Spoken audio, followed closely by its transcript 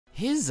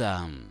His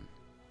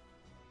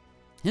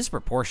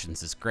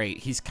proportions is great.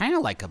 He's kind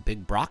of like a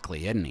big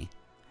broccoli, isn't he?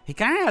 He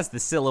kind of has the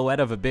silhouette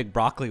of a big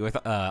broccoli with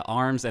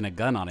arms and a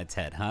gun on its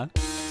head, huh?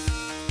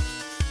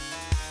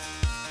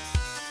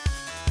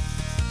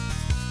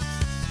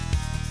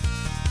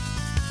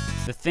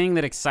 The thing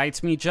that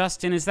excites me,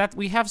 Justin, is that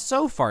we have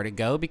so far to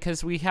go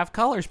because we have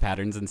colors,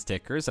 patterns, and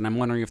stickers, and I'm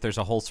wondering if there's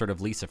a whole sort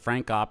of Lisa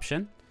Frank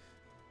option.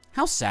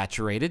 How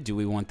saturated do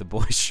we want the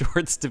boys'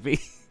 shorts to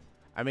be?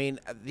 I mean,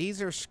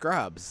 these are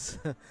scrubs.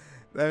 I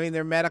mean,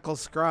 they're medical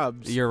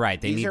scrubs. You're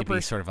right. They need to be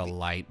sort of a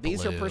light blue.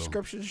 These are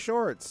prescription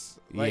shorts.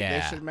 Like, yeah.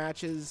 They should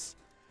match his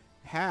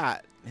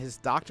hat, his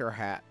doctor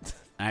hat.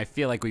 I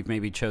feel like we've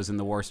maybe chosen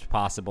the worst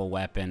possible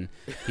weapon.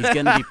 He's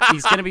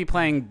gonna be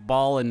playing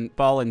ball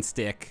and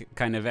stick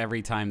kind of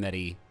every time that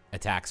he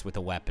attacks with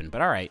a weapon.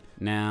 But all right,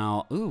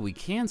 now, ooh, we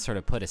can sort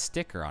of put a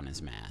sticker on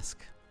his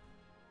mask.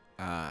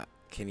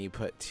 Can you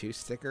put 2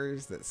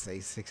 stickers that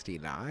say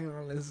 69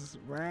 on his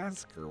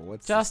mask, or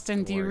what's?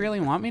 Justin, do you really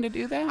want me to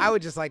do that? I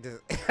would just like to.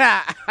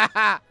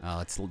 Oh,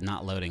 it's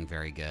not loading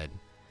very good.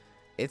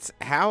 It's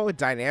how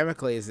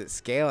dynamically is it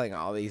scaling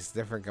all these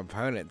different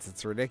components?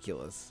 It's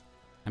ridiculous.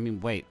 I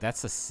mean, wait,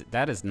 that is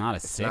not a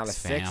 6, not a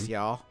fam. 6,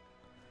 y'all.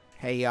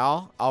 Hey,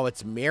 y'all. Oh,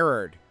 it's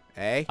mirrored,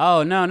 eh?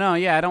 Oh, no,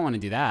 yeah, I don't want to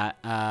do that.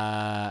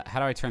 How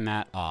do I turn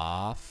that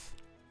off?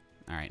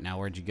 All right, now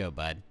where'd you go,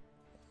 bud?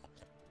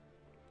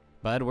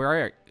 Bud, where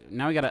are you?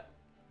 Now we gotta,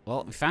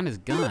 well, we found his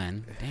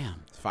gun.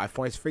 Damn. 5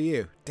 points for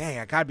you. Dang,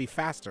 I gotta be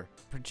faster.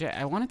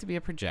 I want it to be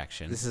a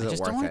projection. This isn't I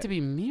just worth don't want it it to be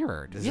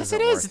mirrored. This Yes,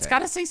 isn't it is. worth It's it.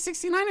 gotta say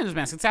 69 in his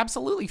mask. It's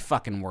absolutely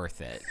fucking worth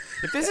it.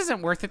 If this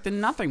isn't worth it, then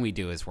nothing we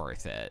do is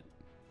worth it.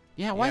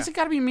 Yeah, why Yeah. has it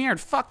gotta be mirrored?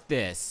 Fuck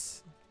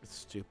this. It's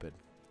stupid.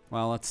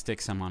 Well, let's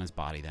stick some on his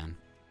body then.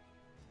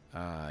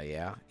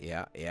 Yeah.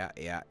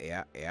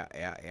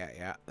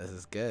 This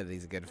is good.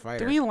 He's a good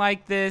fighter. Do we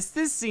like this?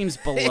 This seems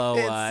below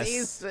us. It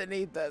seems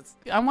beneath us.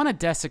 I want to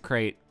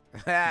desecrate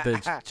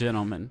the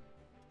gentleman.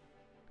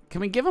 Can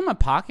we give him a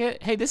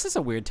pocket? Hey, this is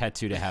a weird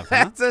tattoo to have,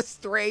 huh? That's a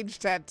strange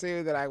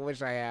tattoo that I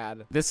wish I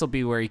had. This will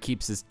be where he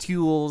keeps his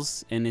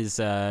tools and his,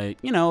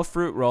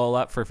 fruit roll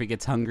up for if he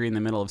gets hungry in the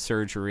middle of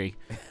surgery.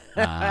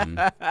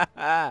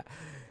 It's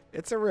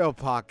a real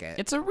pocket.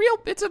 It's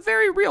a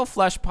very real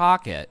flesh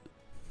pocket.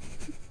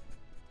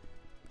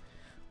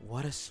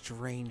 What a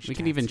strange We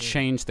can even tattoo.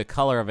 change the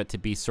color of it to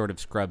be sort of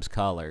Scrubs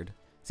colored.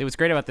 See, what's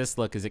great about this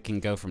look is it can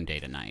go from day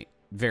to night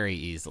very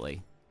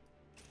easily.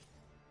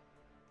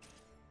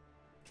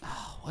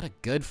 Oh, what a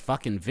good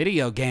fucking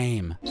video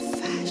game.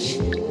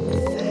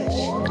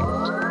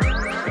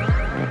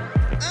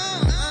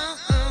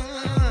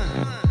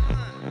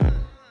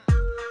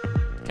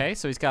 Okay,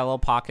 so he's got a little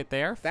pocket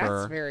there.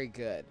 That's very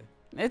good.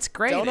 It's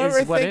great. Don't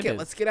is what overthink it it. is.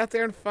 Let's get out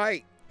there and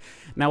fight.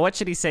 Now, what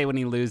should he say when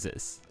he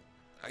loses?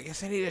 I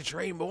guess I need to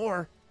train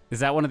more.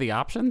 Is that one of the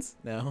options?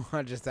 No,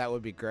 just that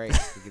would be great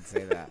if you could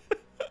say that.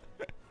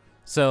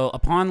 So,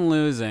 upon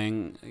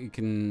losing, you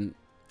can,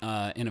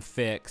 in a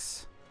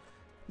fix...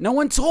 No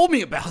one told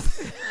me about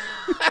it.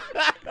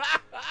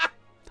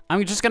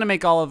 I'm just going to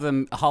make all of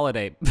them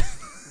holiday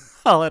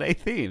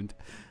themed.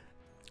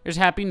 There's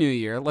Happy New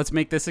Year. Let's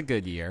make this a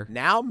good year.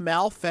 Now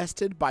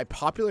malfested by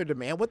popular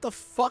demand. What the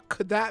fuck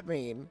could that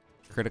mean?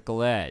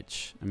 Critical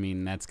Edge. I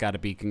mean, that's got to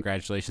be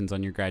congratulations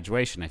on your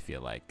graduation, I feel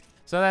like.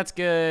 So that's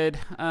good.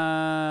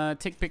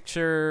 Take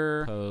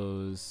picture.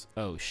 Pose.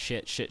 Oh,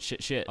 shit.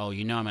 Oh,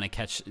 you know I'm going to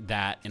catch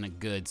that in a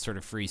good sort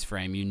of freeze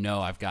frame. You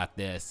know I've got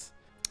this.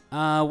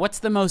 What's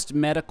the most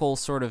medical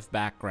sort of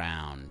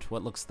background?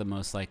 What looks the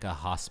most like a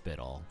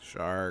hospital?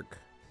 Shark.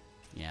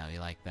 Yeah, we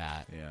like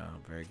that. Yeah,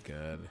 very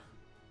good.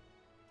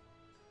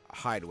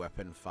 Hide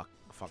weapon. Fuck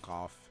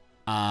off.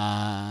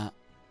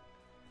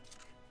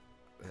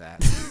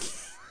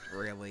 That's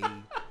really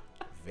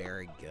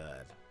very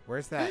good.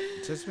 Where's that?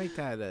 Just make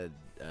that a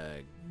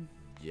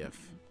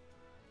GIF.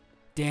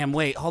 Damn,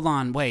 wait, hold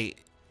on, wait.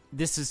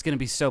 This is going to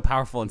be so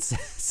powerful and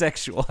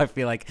sexual, I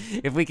feel like.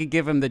 If we could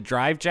give him the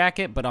drive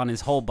jacket, but on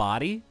his whole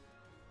body.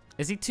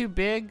 Is he too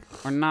big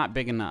or not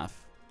big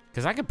enough?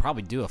 Because I could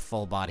probably do a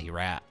full body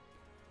wrap.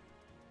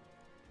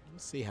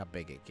 Let's see how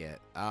big it get.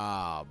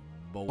 Oh,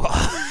 boy.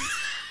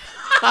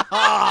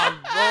 Oh,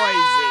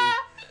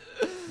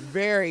 boise.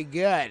 Very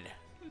good.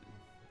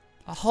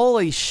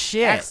 Holy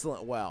shit.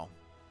 Excellent well.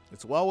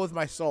 It's well with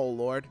my soul,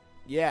 Lord.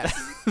 Yes.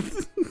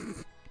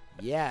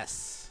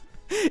 Yes.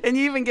 And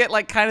you even get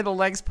like kind of the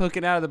legs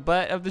poking out of the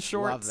butt of the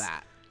shorts. Love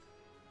that.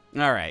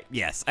 All right.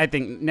 Yes. I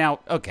think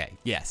now. Okay.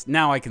 Yes.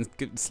 Now I can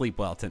sleep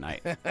well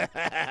tonight.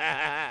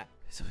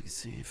 So we can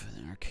see for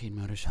the arcade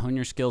mode, hone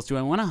your skills. Do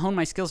I want to hone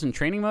my skills in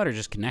training mode or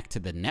just connect to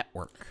the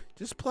network?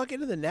 Just plug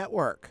into the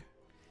network.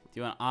 Do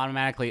you want to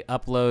automatically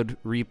upload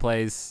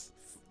replays?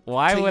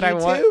 Why To would YouTube? I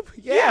want?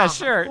 Yeah,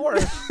 sure. Of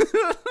course.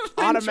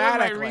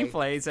 Automatically. Enjoy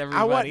my replays,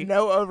 everybody. I want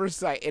no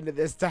oversight into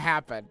this to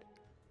happen.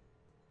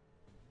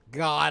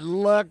 God,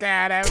 look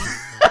at him.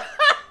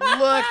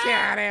 Look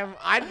at him.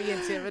 I'd be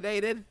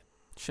intimidated.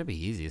 Should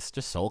be easy. It's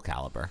just Soul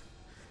Calibur.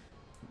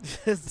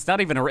 It's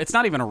not even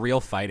a real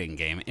fighting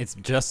game. It's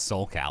just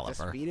Soul Calibur.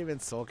 Just beat him in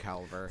Soul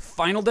Calibur.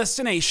 Final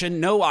destination,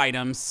 no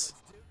items.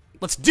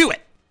 Let's do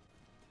it.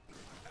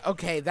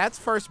 Okay, that's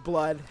first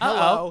blood. Uh-oh.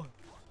 Hello.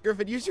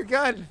 Griffin, use your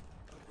gun.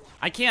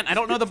 I can't. I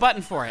don't know the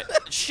button for it.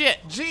 Shit.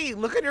 G,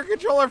 look at your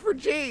controller for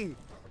G.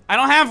 I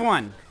don't have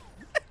one.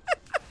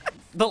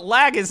 The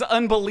lag is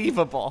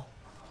unbelievable.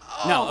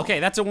 Oh. No, okay,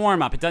 that's a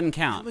warm-up. It doesn't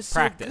count. That was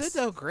Practice. so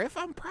good, though, Griff.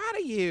 I'm proud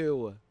of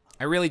you.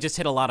 I really just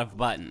hit a lot of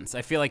buttons.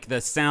 I feel like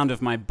the sound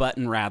of my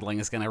button rattling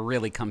is gonna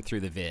really come through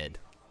the vid.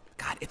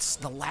 God,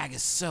 the lag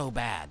is so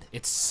bad.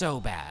 It's so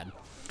bad.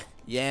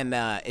 Yeah,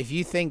 and if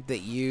you think that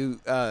you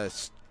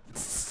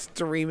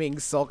streaming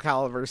Soul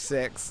Calibur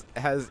 6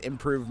 has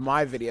improved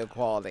my video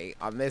quality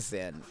on this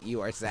end,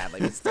 you are sadly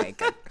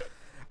mistaken.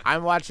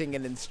 I'm watching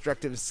an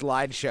instructive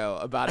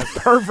slideshow about a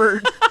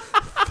pervert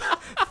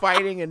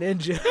fighting a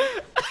ninja.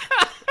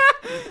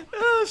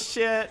 Oh,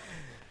 shit.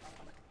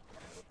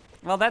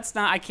 Well, that's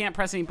not... I can't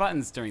press any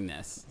buttons during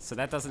this, so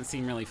that doesn't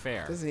seem really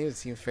fair. Doesn't even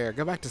seem fair.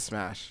 Go back to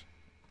Smash.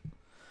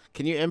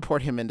 Can you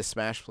import him into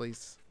Smash,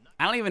 please?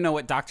 I don't even know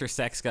what Dr.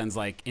 Sexgun's,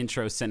 like,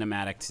 intro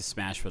cinematic to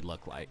Smash would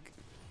look like.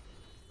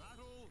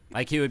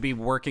 Like, he would be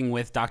working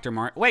with Dr.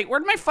 Martin. Wait,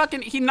 where'd my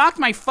fucking... He knocked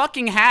my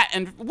fucking hat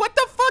and... What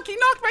the fuck? He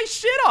knocked my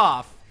shit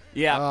off!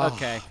 Yeah, Oh,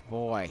 okay.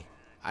 Boy.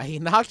 He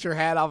knocked your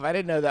hat off. I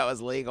didn't know that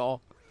was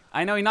legal.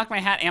 I know, he knocked my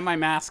hat and my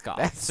mask off.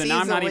 That So now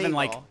I'm seems not even,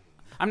 like... illegal.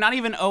 I'm not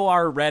even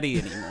OR ready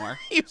anymore.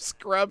 You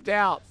scrubbed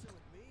out.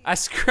 I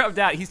scrubbed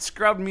out. He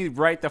scrubbed me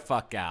right the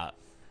fuck out.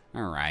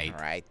 All right. All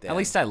right, then. At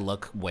least I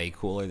look way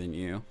cooler than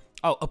you.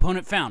 Oh,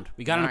 opponent found.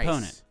 We got Nice. an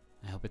opponent.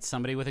 I hope it's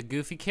somebody with a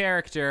goofy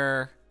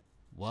character.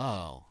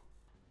 Whoa.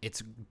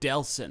 It's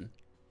Delson.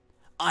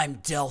 I'm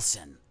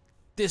Delson.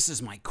 This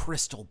is my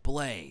crystal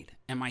blade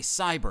and my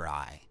cyber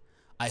eye.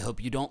 I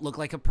hope you don't look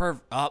like a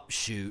Oh,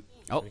 shoot.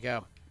 Oh. Here we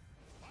go.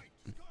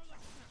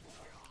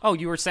 Oh,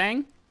 you were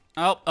saying?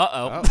 Oh,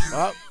 uh-oh.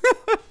 Oh.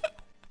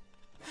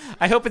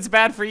 I hope it's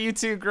bad for you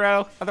too,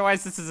 Gro.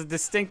 Otherwise, this is a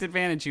distinct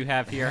advantage you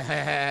have here.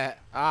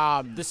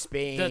 The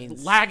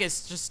spins. The lag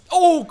is just...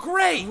 Oh,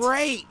 great!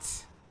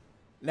 Great.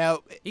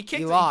 No,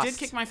 He lost. did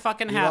kick my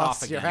fucking You hat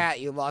lost off your again. hat.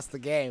 You lost the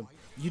game.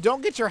 You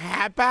don't get your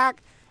hat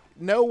back.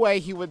 No way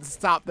he would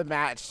stop the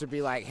match to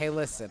be like, hey,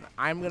 listen,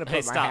 I'm going to put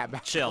my stop. hat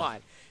back Chill. on.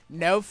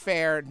 No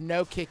fair,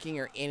 no kicking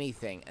or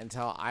anything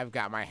until I've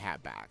got my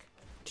hat back.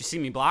 Did you see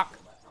me block?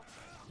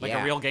 Like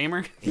Yeah. a real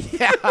gamer?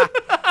 Yeah.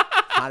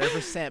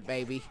 100%,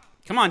 baby.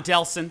 Come on,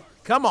 Delson.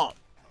 Come on.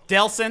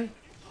 Delson.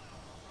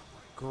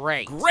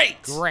 Great.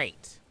 Great.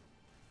 Great.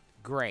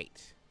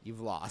 Great.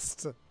 You've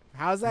lost.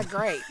 How is that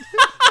great?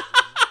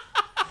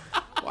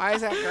 Why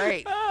is that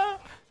great?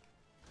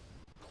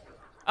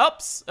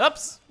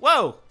 Oops.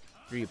 Whoa.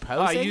 Are you Oh,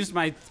 posing?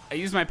 I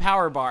used my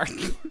power bar.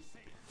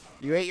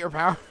 You ate your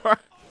power bar?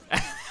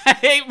 I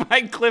ate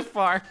my cliff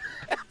bar.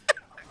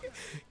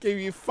 Gave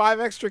you 5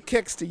 extra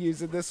kicks to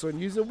use in this one.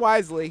 Use it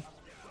wisely.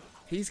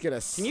 He's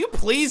gonna. Can you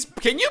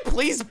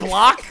please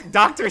block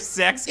Dr. He's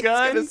gonna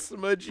Sexgun?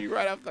 smudge you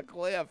right off the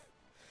cliff.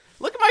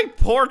 Look at my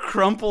poor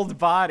crumpled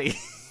body.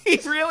 He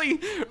really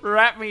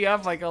wrapped me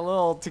up like a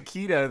little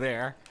taquito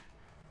there.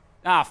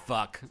 Ah,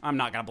 fuck. I'm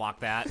not gonna block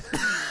that.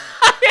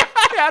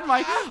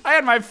 I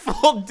had my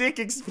full dick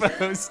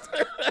exposed.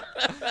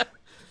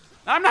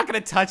 I'm not gonna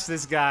touch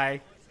this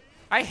guy.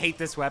 I hate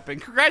this weapon.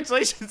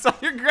 Congratulations on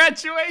your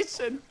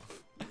graduation.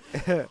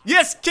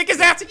 Yes, kick his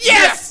ass.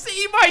 Yes,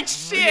 eat my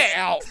shit.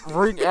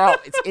 Ring out.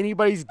 It's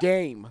anybody's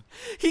game.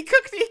 He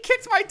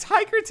kicked my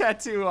tiger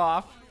tattoo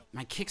off.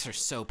 My kicks are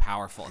so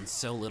powerful and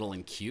so little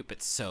and cute,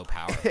 but so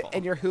powerful.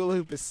 And your hula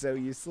hoop is so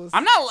useless.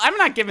 I'm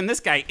not giving this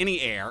guy any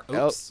air.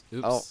 Oops. Oh,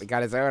 Oops. oh, he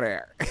got his own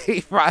air.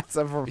 He brought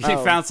some from He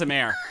home. found some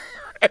air.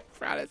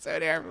 Brought his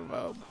own air from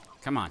home.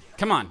 Come on.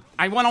 Come on.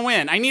 I want to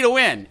win. I need a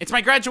win. It's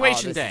my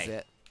graduation Oh, this day. is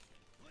it.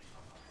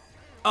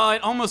 Oh,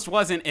 it almost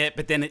wasn't it,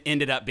 but then it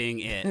ended up being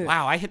it.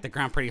 Wow, I hit the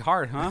ground pretty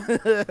hard, huh?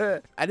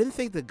 I didn't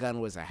think the gun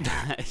was a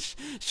hat.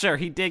 Sure,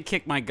 he did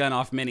kick my gun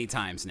off many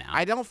times now.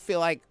 I don't feel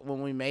like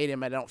when we made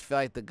him, I don't feel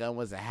like the gun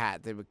was a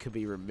hat that could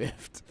be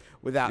removed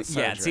without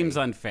surgery. Yeah, it seems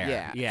unfair.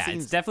 Yeah,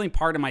 It's definitely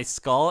part of my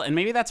skull, and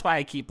maybe that's why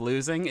I keep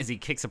losing, is he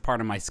kicks a part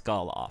of my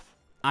skull off.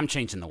 I'm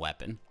changing the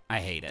weapon. I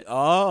hate it.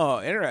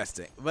 Oh,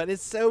 interesting. But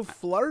it's so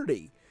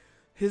flirty.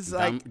 His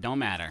like Don't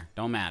matter.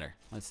 Don't matter.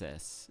 What's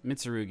this?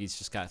 Mitsurugi's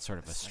just got sort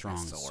of a strong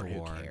sword.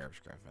 Who cares,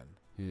 Griffin?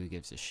 Who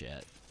gives a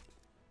shit?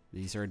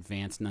 These are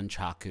advanced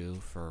nunchaku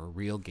for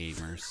real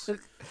gamers.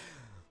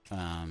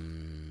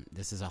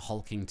 This is a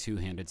hulking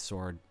two-handed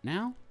sword.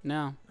 Now?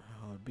 No.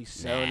 Oh, it'd be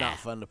so Nah. not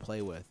fun to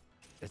play with.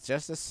 It's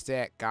just a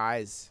stick,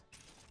 guys.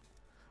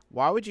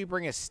 Why would you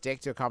bring a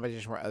stick to a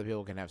competition where other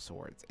people can have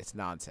swords? It's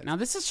nonsense. Now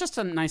this is just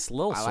a nice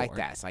little I sword. like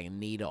that. It's like a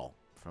neddle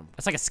from.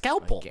 It's like a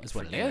scalpel, Get is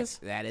what it forget is.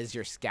 That is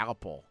your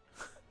scalpel.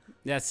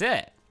 That's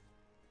it.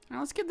 Now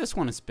let's give this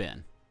one a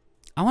spin.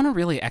 I want to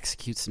really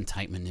execute some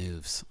tight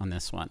maneuvers on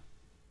this one.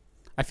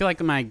 I feel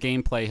like my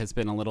gameplay has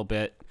been a little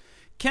bit...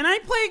 Can I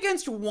play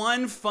against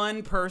one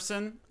fun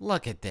person?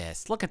 Look at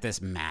this. Look at this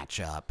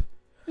matchup.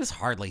 This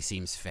hardly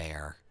seems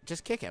fair.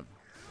 Just kick him.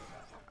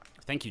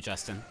 Thank you,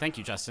 Justin. Thank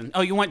you, Justin.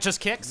 Oh, you want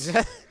just kicks?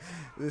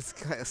 This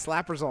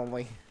slappers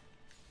only.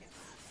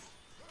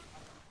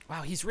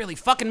 Wow, he's really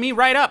fucking me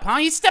right up, huh?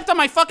 He stepped on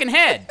my fucking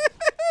head.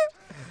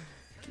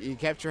 You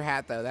kept your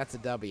hat, though. That's a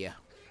W.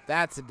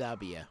 That's a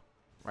W.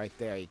 Right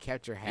there. You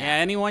kept your hat. Yeah,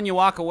 anyone you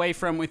walk away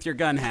from with your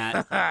gun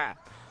hat.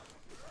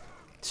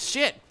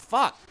 Shit.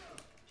 Fuck.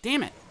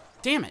 Damn it.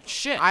 Damn it.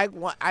 Shit.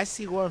 I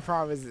see one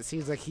problem is it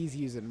seems like he's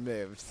using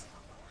moves.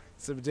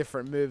 Some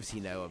different moves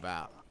you know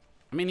about.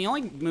 I mean, the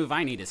only move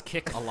I need is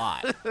kick a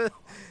lot.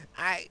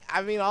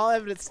 I mean, all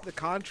evidence to the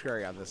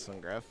contrary on this one,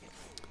 Griff.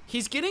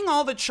 He's getting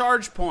all the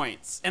charge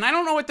points, and I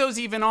don't know what those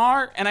even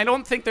are, and I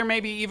don't think there may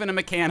be even a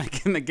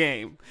mechanic in the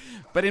game.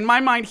 But in my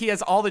mind, he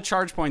has all the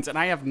charge points, and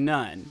I have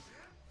none.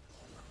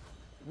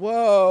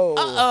 Whoa.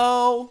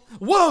 Uh-oh.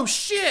 Whoa,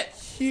 shit.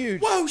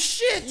 Huge. Whoa,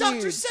 shit. Huge.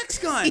 Dr.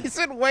 Sexgun. He's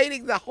been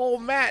waiting the whole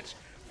match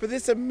for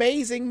this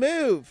amazing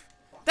move.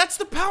 That's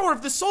the power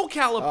of the Soul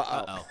Calibur.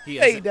 Uh-oh. He He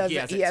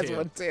has has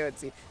one too.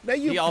 No,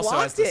 you He blocked also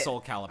has the it.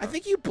 Soul Calibur. I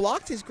think you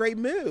blocked his great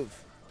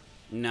move.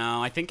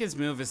 No, I think his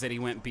move is that he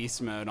went beast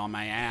mode on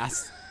my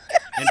ass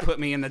and put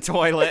me in the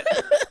toilet.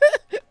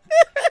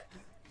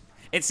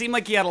 It seemed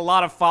like he had a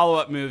lot of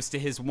follow-up moves to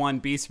his one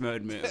beast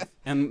mode move,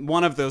 and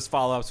one of those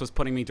follow-ups was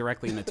putting me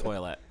directly in the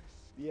toilet.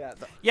 Yeah.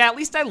 Yeah, at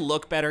least I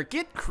look better.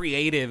 Get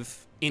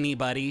creative,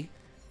 anybody.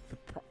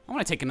 I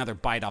want to take another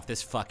bite off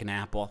this fucking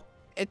apple.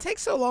 It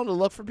takes so long to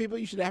look for people.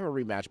 You should have a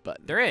rematch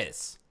button. There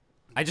is.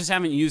 I just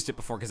haven't used it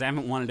before because I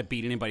haven't wanted to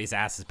beat anybody's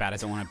ass as bad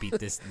as I want to beat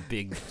this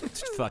big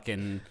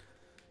fucking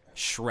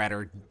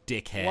shredder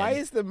dickhead. Why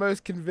is the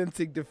most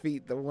convincing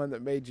defeat the one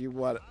that made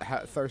you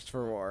thirst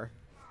for more?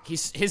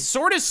 His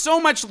sword is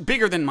so much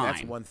bigger than mine.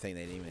 That's one thing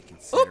they didn't even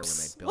consider when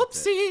they built it.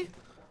 Oopsie.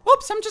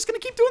 Oops, I'm just going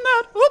to keep doing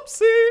that.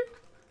 Oopsie.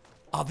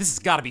 Oh, this has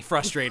got to be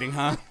frustrating,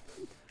 huh?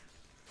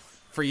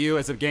 For you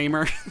as a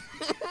gamer.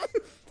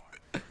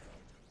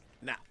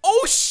 Nah.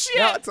 Oh, shit.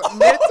 No, it's a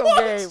mental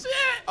game. Shit.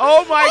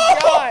 Oh, my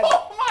God.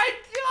 Oh, my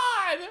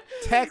God.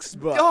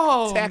 Textbook.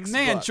 Oh, Textbook.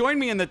 man. Join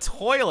me in the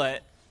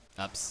toilet.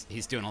 Oops.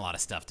 He's doing a lot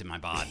of stuff to my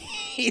bod.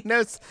 He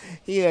knows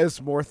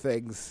more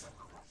things.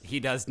 He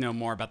does know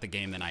more about the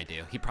game than I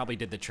do. He probably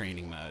did the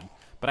training mode.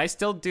 But I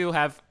still do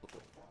have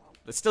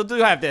this,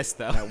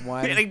 though. That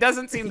one. He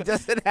doesn't seem He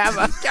doesn't have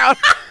a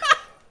counter.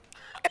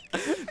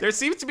 There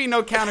seems to be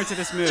no counter to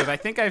this move. I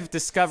think I've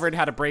discovered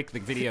how to break the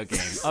video game.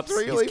 Oops,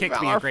 Really he's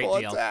kicked me a great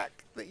deal.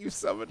 attack that you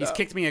summoned He's up.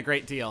 kicked me a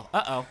great deal.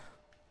 Uh-oh.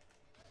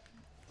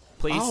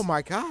 Please. Oh,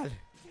 my God.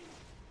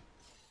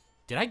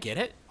 Did I get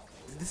it?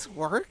 Did this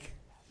work?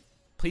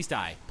 Please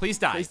die. Please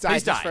die. Please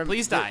Please just die. from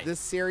Please die. This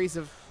series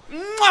of...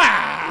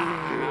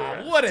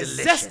 Mwah! What a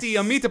zesty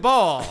a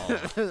meatball.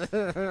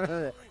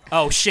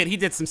 Oh, shit. He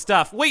did some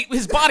stuff. Wait,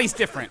 his body's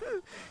different.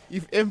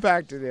 You've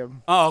impacted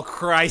him. Oh,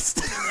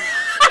 Christ.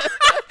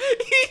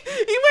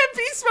 He went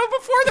beast mode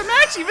before the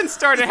match even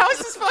started. How is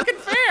this fucking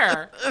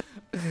fair?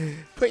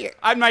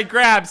 My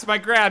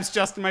grabs,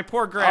 Justin, my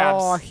poor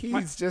grabs. Oh,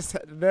 he's just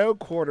had no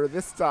quarter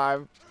this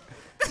time.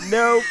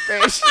 No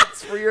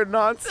patience for your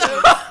nonsense.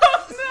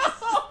 Oh,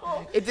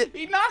 no.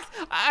 He knocked.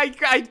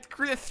 I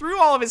threw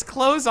all of his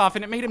clothes off,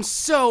 and it made him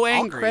so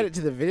angry. All credit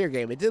to the video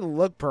game. It didn't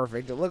look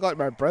perfect. It looked like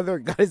my brother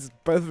got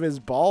both of his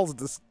balls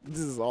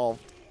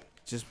dissolved.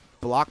 Just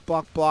block,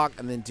 block, block,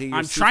 and then do your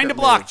I'm trying to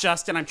block,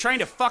 Justin. I'm trying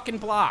to fucking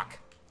block.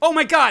 Oh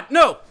my God,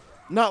 no!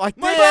 Not like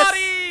My this.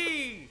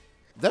 body!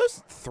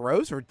 Those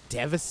throws are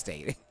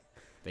devastating.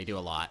 They do a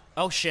lot.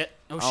 Oh shit!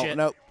 Oh shit!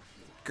 No,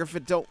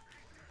 Griffin, don't.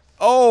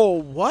 Oh,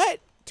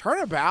 what?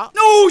 Turnabout?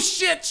 No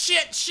shit!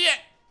 Shit! Shit!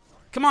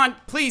 Come on,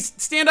 please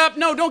stand up.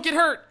 No, don't get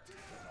hurt.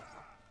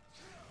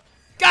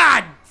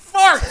 God,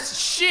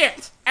 farts,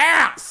 shit,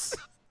 ass,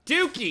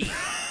 dookie.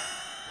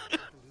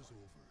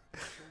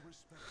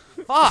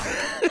 Fuck.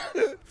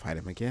 Fight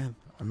him again.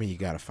 I mean, you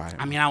gotta fight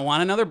him. I mean, I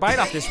want another bite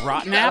off this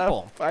rotten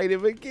apple. Fight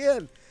him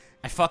again.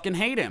 I fucking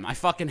hate him. I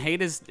fucking hate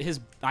his.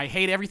 I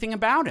hate everything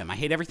about him. I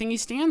hate everything he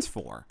stands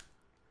for.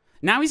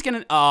 Now he's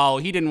gonna. Oh,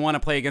 he didn't want to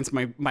play against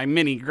my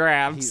mini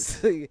grabs.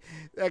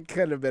 That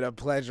could have been a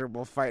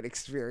pleasurable fight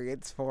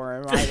experience for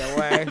him either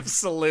way.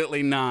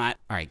 Absolutely not.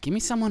 All right, give me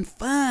someone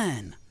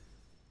fun.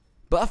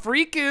 Buff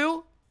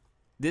Riku.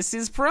 This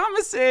is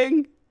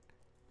promising.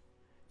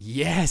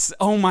 Yes.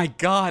 Oh my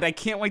God. I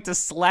can't wait to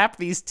slap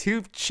these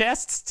two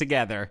chests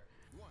together.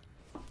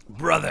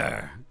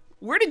 Brother.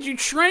 Where did you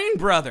train,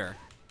 brother?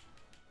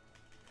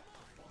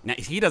 Now,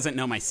 he doesn't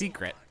know my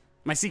secret.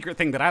 My secret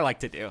thing that I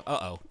like to do.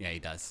 Uh-oh. Yeah, he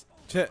does.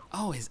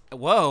 Oh,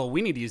 whoa,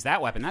 we need to use that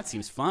weapon. That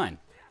seems fun.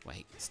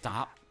 Wait,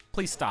 stop.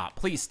 Please stop.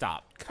 Please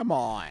stop. Come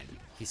on.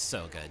 He's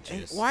so good,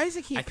 Juice. Why does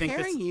it keep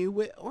pairing you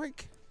with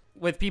Orc?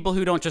 With people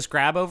who don't just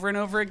grab over and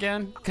over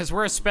again? Because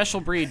we're a special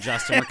breed,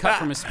 Justin. We're cut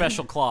from a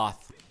special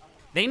cloth.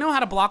 They know how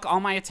to block all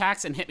my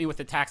attacks and hit me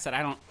with attacks that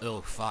I don't... Oh,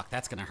 fuck,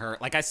 that's gonna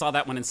hurt. Like, I saw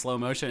that one in slow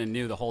motion and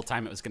knew the whole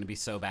time it was gonna be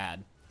so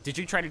bad. Did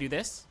you try to do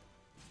this?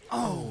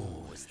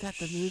 Oh, is that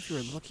the move you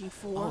were looking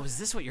for? Oh, is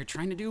this what you're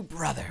trying to do?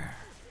 Brother.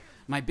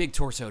 My big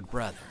torsoed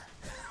brother.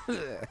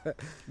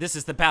 This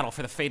is the battle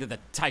for the fate of the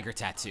tiger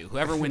tattoo.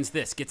 Whoever wins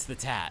this gets the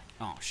tat.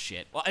 Oh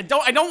shit. Well, I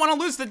don't want to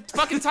lose the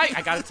fucking tiger.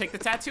 I gotta take the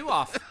tattoo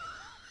off.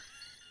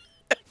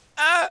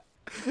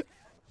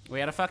 We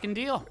had a fucking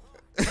deal.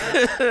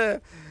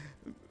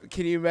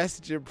 Can you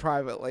message him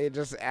privately and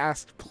just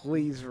ask,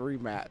 please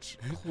rematch?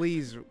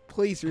 Please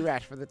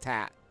rematch for the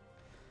tat.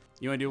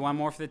 You want to do one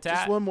more for the tat?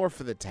 Just one more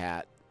for the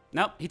tat.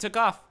 Nope, he took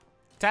off.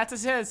 Tats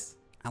is his.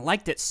 I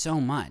liked it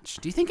so much.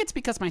 Do you think it's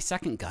because my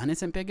second gun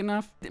isn't big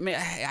enough?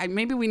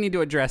 Maybe we need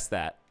to address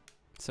that.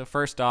 So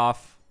first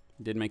off,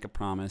 I did make a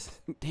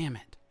promise. Damn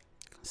it.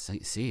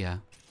 See ya.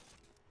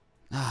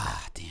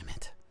 Ah, damn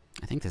it.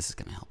 I think this is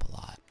gonna help a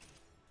lot.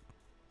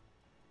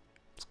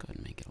 Let's go ahead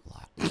and make it a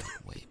lot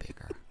way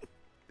bigger.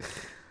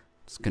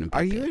 It's gonna be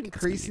Are big. you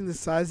increasing the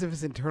size of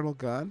his internal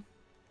gun?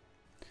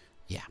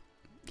 Yeah.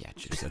 Yeah,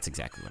 Juice, that's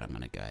exactly what I'm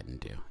gonna go ahead and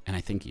do. And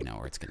I think you know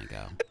where it's gonna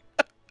go.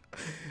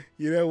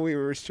 You know, we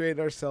restrained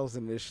ourselves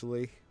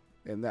initially,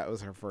 and that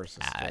was our first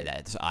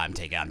mistake. I'm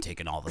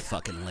taking all the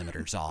fucking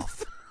limiters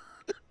off.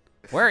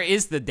 Where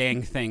is the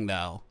dang thing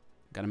though?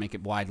 Gotta make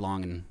it wide,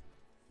 long, and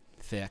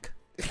thick.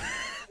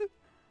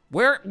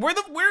 Where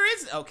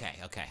is?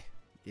 Okay.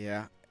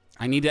 Yeah.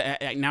 I need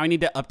to now. I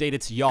need to update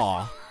its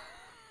yaw.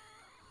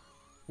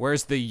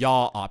 Where's the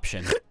yaw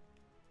option?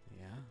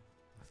 Yeah,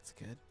 that's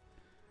good.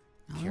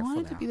 I want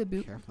it to be the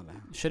beep. Careful now.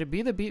 Should it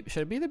be the beep?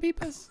 Should it be the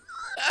beepus?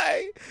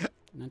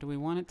 Now, do we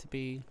want it to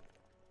be?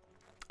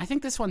 I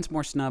think this one's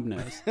more snub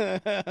nose.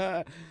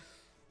 Can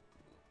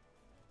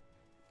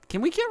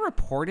we get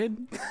reported?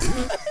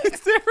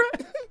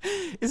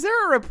 Is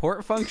there a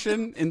report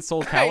function in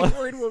Soul Are you Calibur?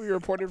 worried we'll be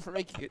reported for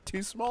making it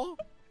too small?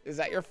 Is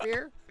that your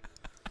fear?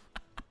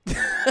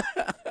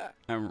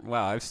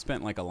 Wow, I've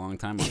spent like a long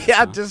time on this. Yeah,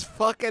 huh? just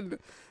fucking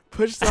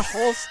push the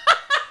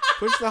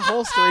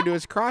holster into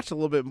his crotch a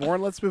little bit more,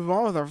 and let's move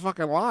on with our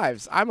fucking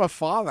lives. I'm a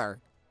father.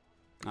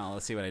 Oh,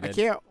 let's see what I I did.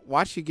 can't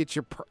watch you get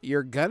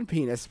your gun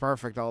penis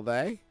perfect all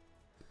day.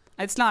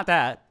 It's not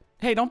that.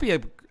 Hey, don't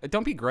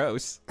be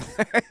gross.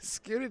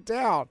 Scoot it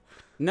down.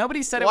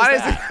 Nobody said Why it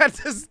was does it that. have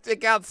to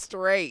stick out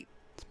straight?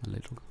 It's my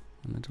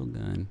little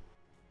gun.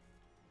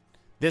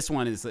 This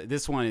one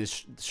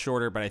is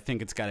shorter, but I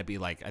think it's got to be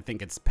like, I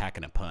think it's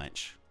packing a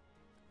punch.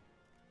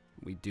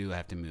 We do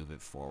have to move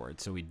it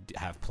forward, so we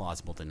have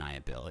plausible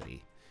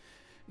deniability.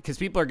 Because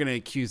people are going to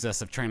accuse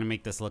us of trying to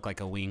make this look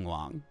like a wing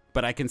wong.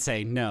 But I can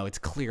say, no, it's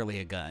clearly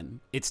a gun.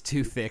 It's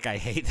too thick. I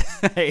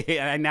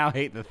now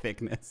hate the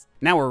thickness.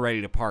 Now we're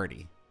ready to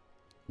party.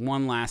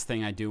 One last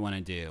thing I do want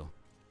to do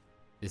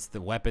is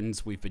the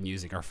weapons we've been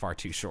using are far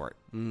too short.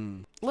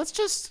 Let's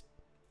just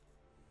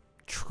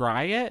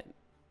try it.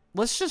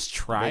 Let's just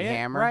try Big it,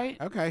 hammer?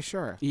 right? Okay,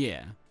 sure.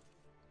 Yeah.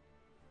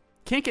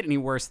 Can't get any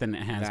worse than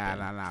it has been.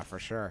 Nah, for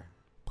sure.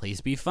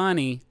 Please be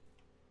funny.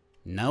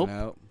 Nope.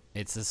 Nope.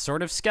 It's a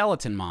sort of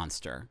skeleton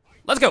monster.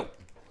 Let's go.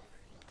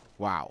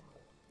 Wow.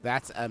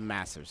 That's a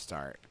massive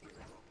start.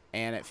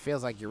 And it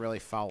feels like you're really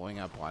following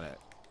up on it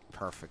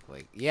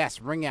perfectly.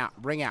 Yes, ring out,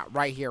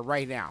 right here,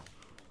 right now.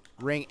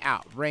 Ring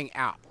out.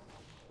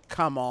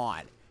 Come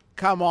on.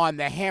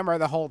 The hammer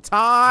the whole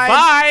time.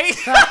 Bye.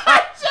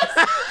 I just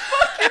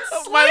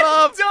fucking My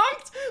love.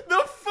 dunked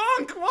the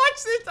funk.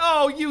 Watch this.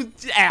 Oh, you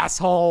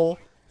asshole.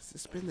 This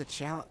has been the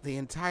challenge the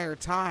entire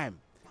time.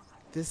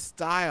 This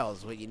style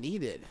is what you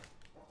needed.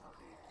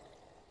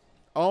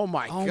 Oh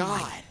my God.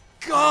 My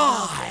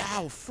God.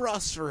 How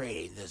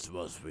frustrating this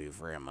must be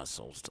for him. My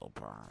soul still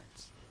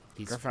burns.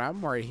 Griffin,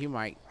 I'm worried he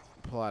might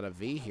pull out a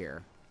V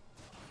here.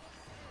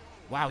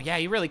 Wow, yeah,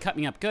 he really cut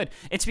me up good.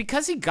 It's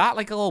because he got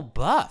like a little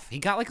buff. He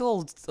got like a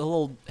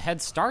little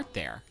head start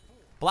there.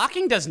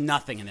 Blocking does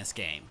nothing in this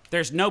game.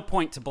 There's no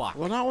point to block.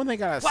 Well, not when they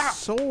got a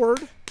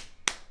sword.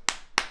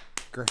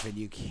 Griffin,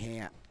 you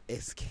can't.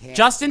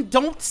 Justin,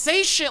 don't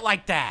say shit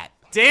like that.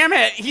 Damn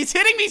it, he's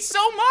hitting me so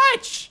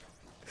much.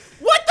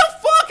 What the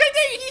fuck?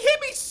 He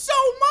hit me so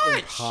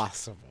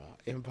much.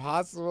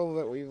 Impossible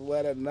that we've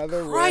let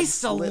another Christ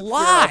slip through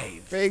alive.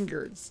 our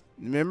fingers.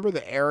 Remember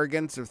the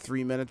arrogance of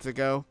 3 minutes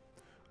ago?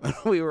 When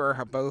we were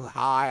both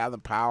high on the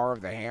power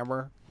of the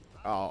hammer?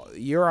 Oh,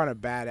 you're on a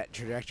bad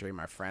trajectory,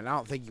 my friend. I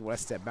don't think you want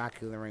to step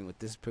back in the ring with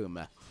this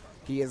Puma.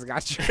 He has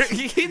got your...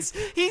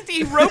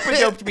 he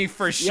rope-a-doped me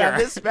for sure. Yeah,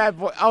 this bad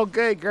boy. Oh,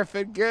 good,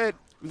 Griffin, good.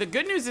 The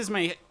good news is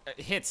my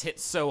hits hit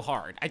so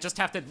hard. I just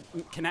have to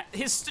connect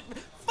his...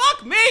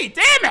 Fuck me,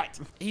 damn it!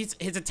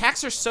 His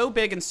attacks are so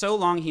big and so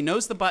long. He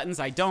knows the buttons.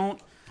 I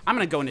don't. I'm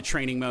gonna go into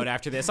training mode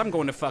after this. I'm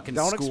going to fucking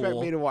school. Don't expect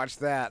me to watch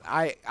that.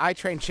 I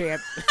train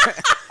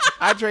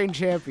I train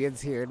champions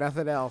here,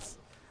 nothing else.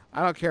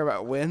 I don't care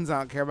about wins. I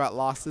don't care about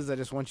losses. I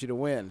just want you to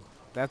win.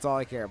 That's all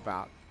I care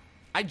about.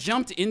 I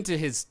jumped into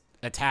his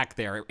attack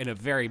there in a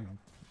very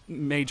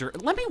major...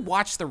 Let me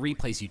watch the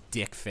replays, you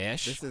dick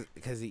fish. This is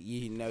because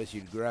he knows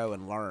you'd grow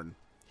and learn.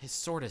 His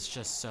sword is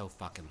just so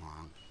fucking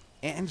long.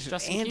 And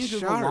Justin, and can you do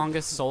the sharp.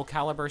 longest Soul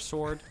Calibur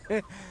sword?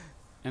 And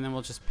then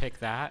we'll just pick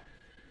that.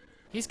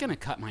 He's gonna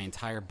cut my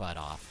entire butt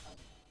off.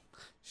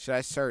 Should I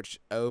search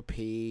OP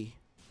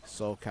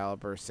Soul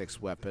Calibur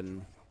 6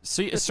 weapon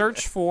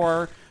Search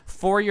for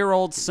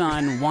 4-year-old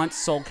son wants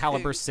Soul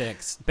Calibur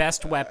 6.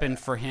 Best weapon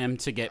for him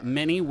to get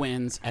many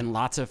wins and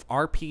lots of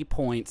RP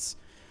points.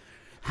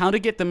 How to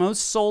get the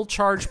most soul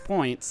charge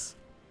points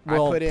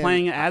while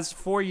playing as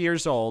 4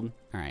 years old.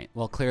 All right.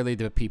 Well, clearly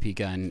the PP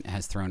gun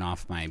has thrown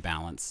off my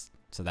balance,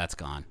 so that's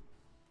gone.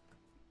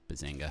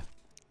 Bazinga.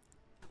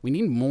 We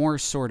need more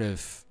sort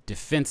of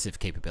defensive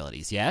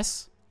capabilities,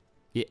 yes?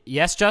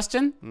 Yes,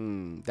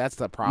 Justin? That's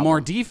the problem.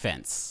 More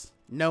defense.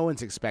 No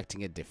one's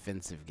expecting a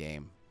defensive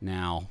game.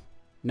 Now,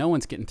 no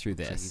one's getting through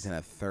this. Like he's in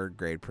a 3rd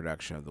grade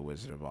production of The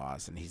Wizard of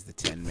Oz, and he's the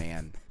Tin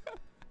Man.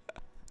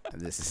 And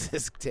this is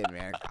his Tin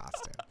Man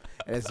costume.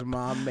 And his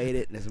mom made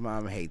it, and his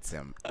mom hates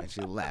him, and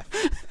she left.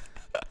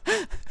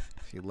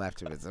 She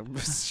left him. It's a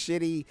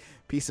shitty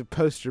piece of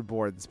poster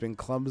board that's been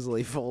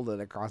clumsily folded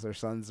across her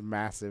son's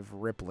massive,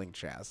 rippling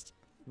chest.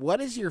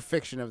 What is your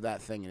fiction of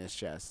that thing in his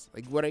chest?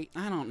 Like, what? I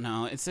don't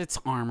know. It's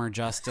armor,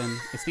 Justin.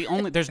 It's the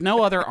only. There's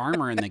no other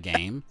armor in the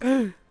game.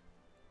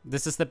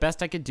 This is the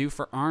best I could do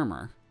for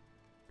armor.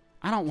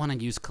 I don't want to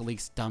use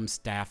Kalik's dumb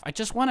staff. I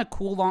just want a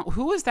cool long.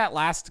 Who is that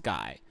last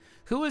guy?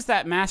 Who is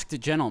that masked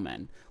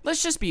gentleman?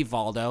 Let's just be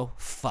Voldo.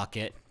 Fuck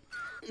it.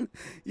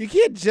 You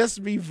can't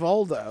just be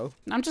Voldo.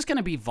 I'm just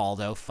gonna be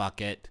Voldo. Fuck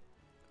it.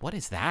 What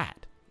is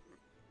that?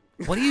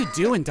 What are you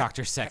doing,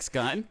 Dr.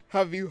 Sexgun?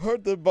 Have you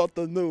heard about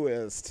the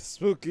newest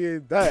spooky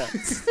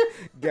dance?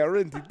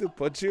 Guaranteed to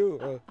put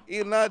you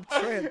in a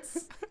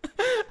trance.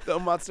 The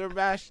Monster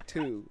Mash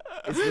 2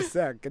 is the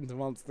second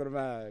Monster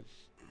Mash.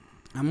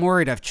 I'm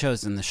worried I've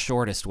chosen the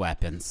shortest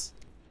weapons,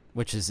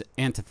 which is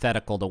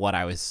antithetical to what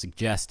I was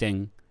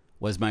suggesting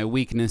was my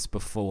weakness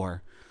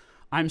before.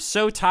 I'm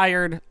so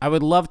tired. I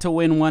would love to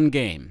win one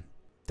game.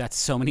 That's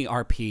so many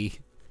RP.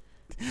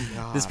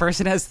 God. This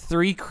person has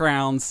 3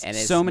 crowns, and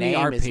his so many name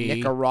RP. Is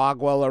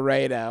Nicaragua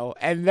Laredo,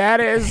 and that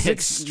is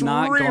extremely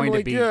not going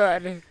to be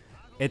good.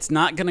 It's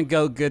not going to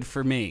go good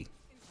for me.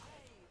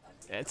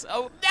 It's I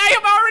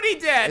am already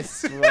dead.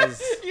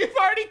 You've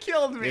already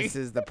killed me. This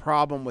is the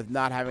problem with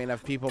not having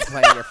enough people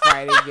playing your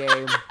fighting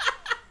game.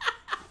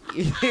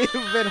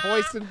 You've been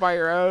hoisted by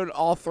your own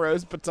all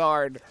throws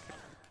petard.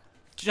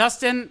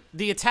 Justin,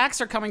 the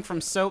attacks are coming from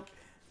so.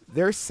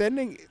 They're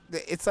sending.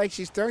 It's like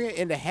she's throwing it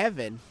into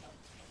heaven.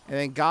 And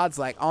then God's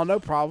like, oh,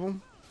 no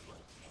problem.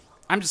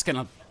 I'm just going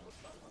to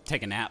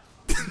take a nap.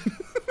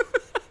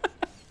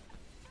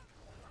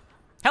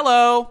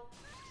 Hello.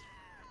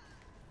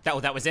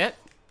 That was it?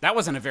 That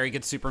wasn't a very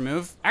good super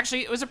move.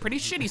 Actually, it was a pretty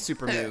shitty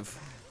super move.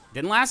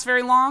 Didn't last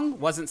very long.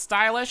 Wasn't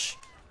stylish.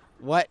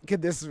 What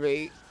could this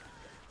be?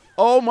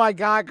 Oh, my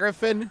God,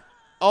 Griffin.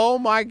 Oh,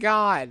 my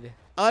God.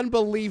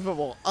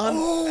 Unbelievable.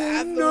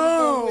 Oh,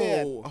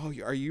 no. Oh,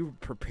 are you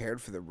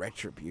prepared for the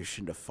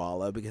retribution to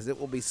follow? Because it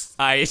will be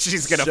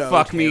she's going to so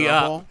fuck me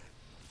terrible. up.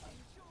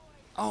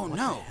 Oh, what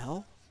no. The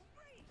hell?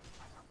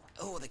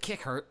 Oh, the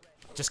kick hurt.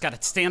 Just got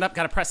to stand up,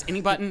 got to press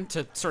any button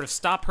to sort of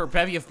stop her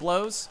bevy of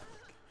blows.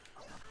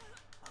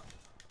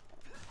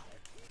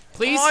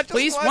 Please,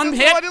 please, one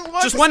hit.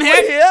 Just one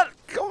hit.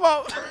 Come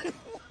on.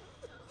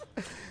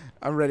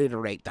 I'm ready to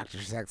rate Dr.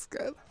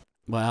 Sexgun.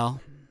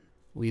 Well,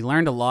 we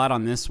learned a lot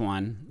on this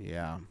one.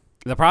 Yeah.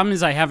 The problem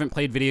is I haven't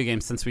played video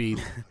games since we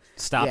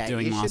stopped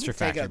doing Monster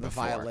Factory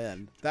before.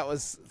 Violin. That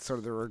was sort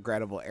of the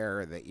regrettable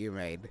error that you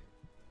made.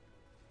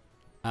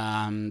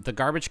 The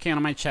garbage can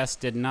on my chest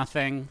did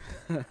nothing.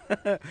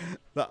 the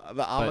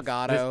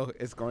avocado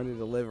is going to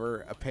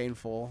deliver a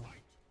painful.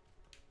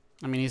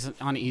 I mean, he's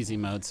on easy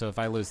mode, so if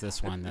I lose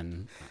this one,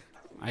 then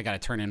I gotta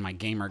turn in my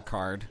gamer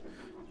card.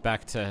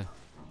 Back to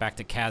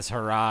Kaz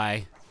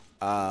Harai.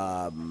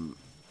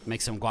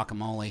 Make some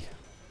guacamole.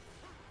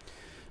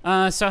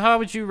 So how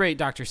would you rate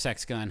Dr.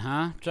 Sexgun,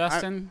 huh,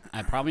 Justin?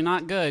 Probably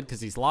not good,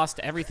 because he's lost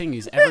everything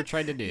he's ever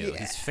tried to do. Yeah.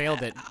 He's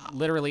failed at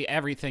literally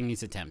everything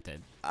he's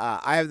attempted.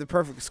 I have the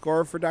perfect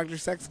score for Dr.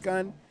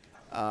 Sexgun.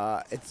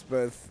 It's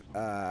both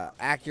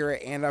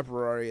accurate and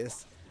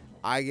uproarious.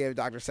 I give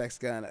Dr.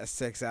 Sexgun a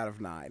 6 out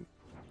of 9.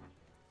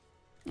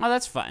 Oh,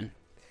 that's fun.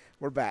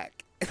 We're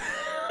back.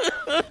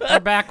 We're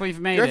back.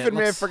 We've made it. Griffin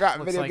may have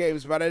forgotten video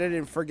games, but I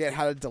didn't forget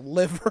how to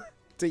deliver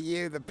to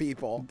you, the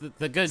people.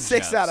 The good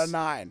 6 jokes. out of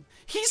 9.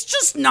 He's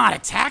just not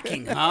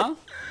attacking, huh?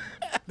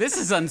 This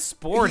is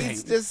unsporting.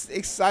 He's just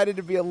excited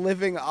to be a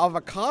living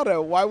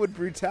avocado. Why would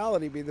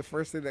brutality be the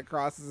first thing that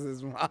crosses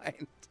his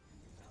mind?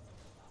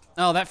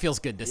 Oh, that feels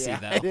good to see,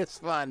 though. It is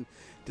fun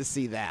to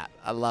see that.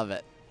 I love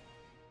it.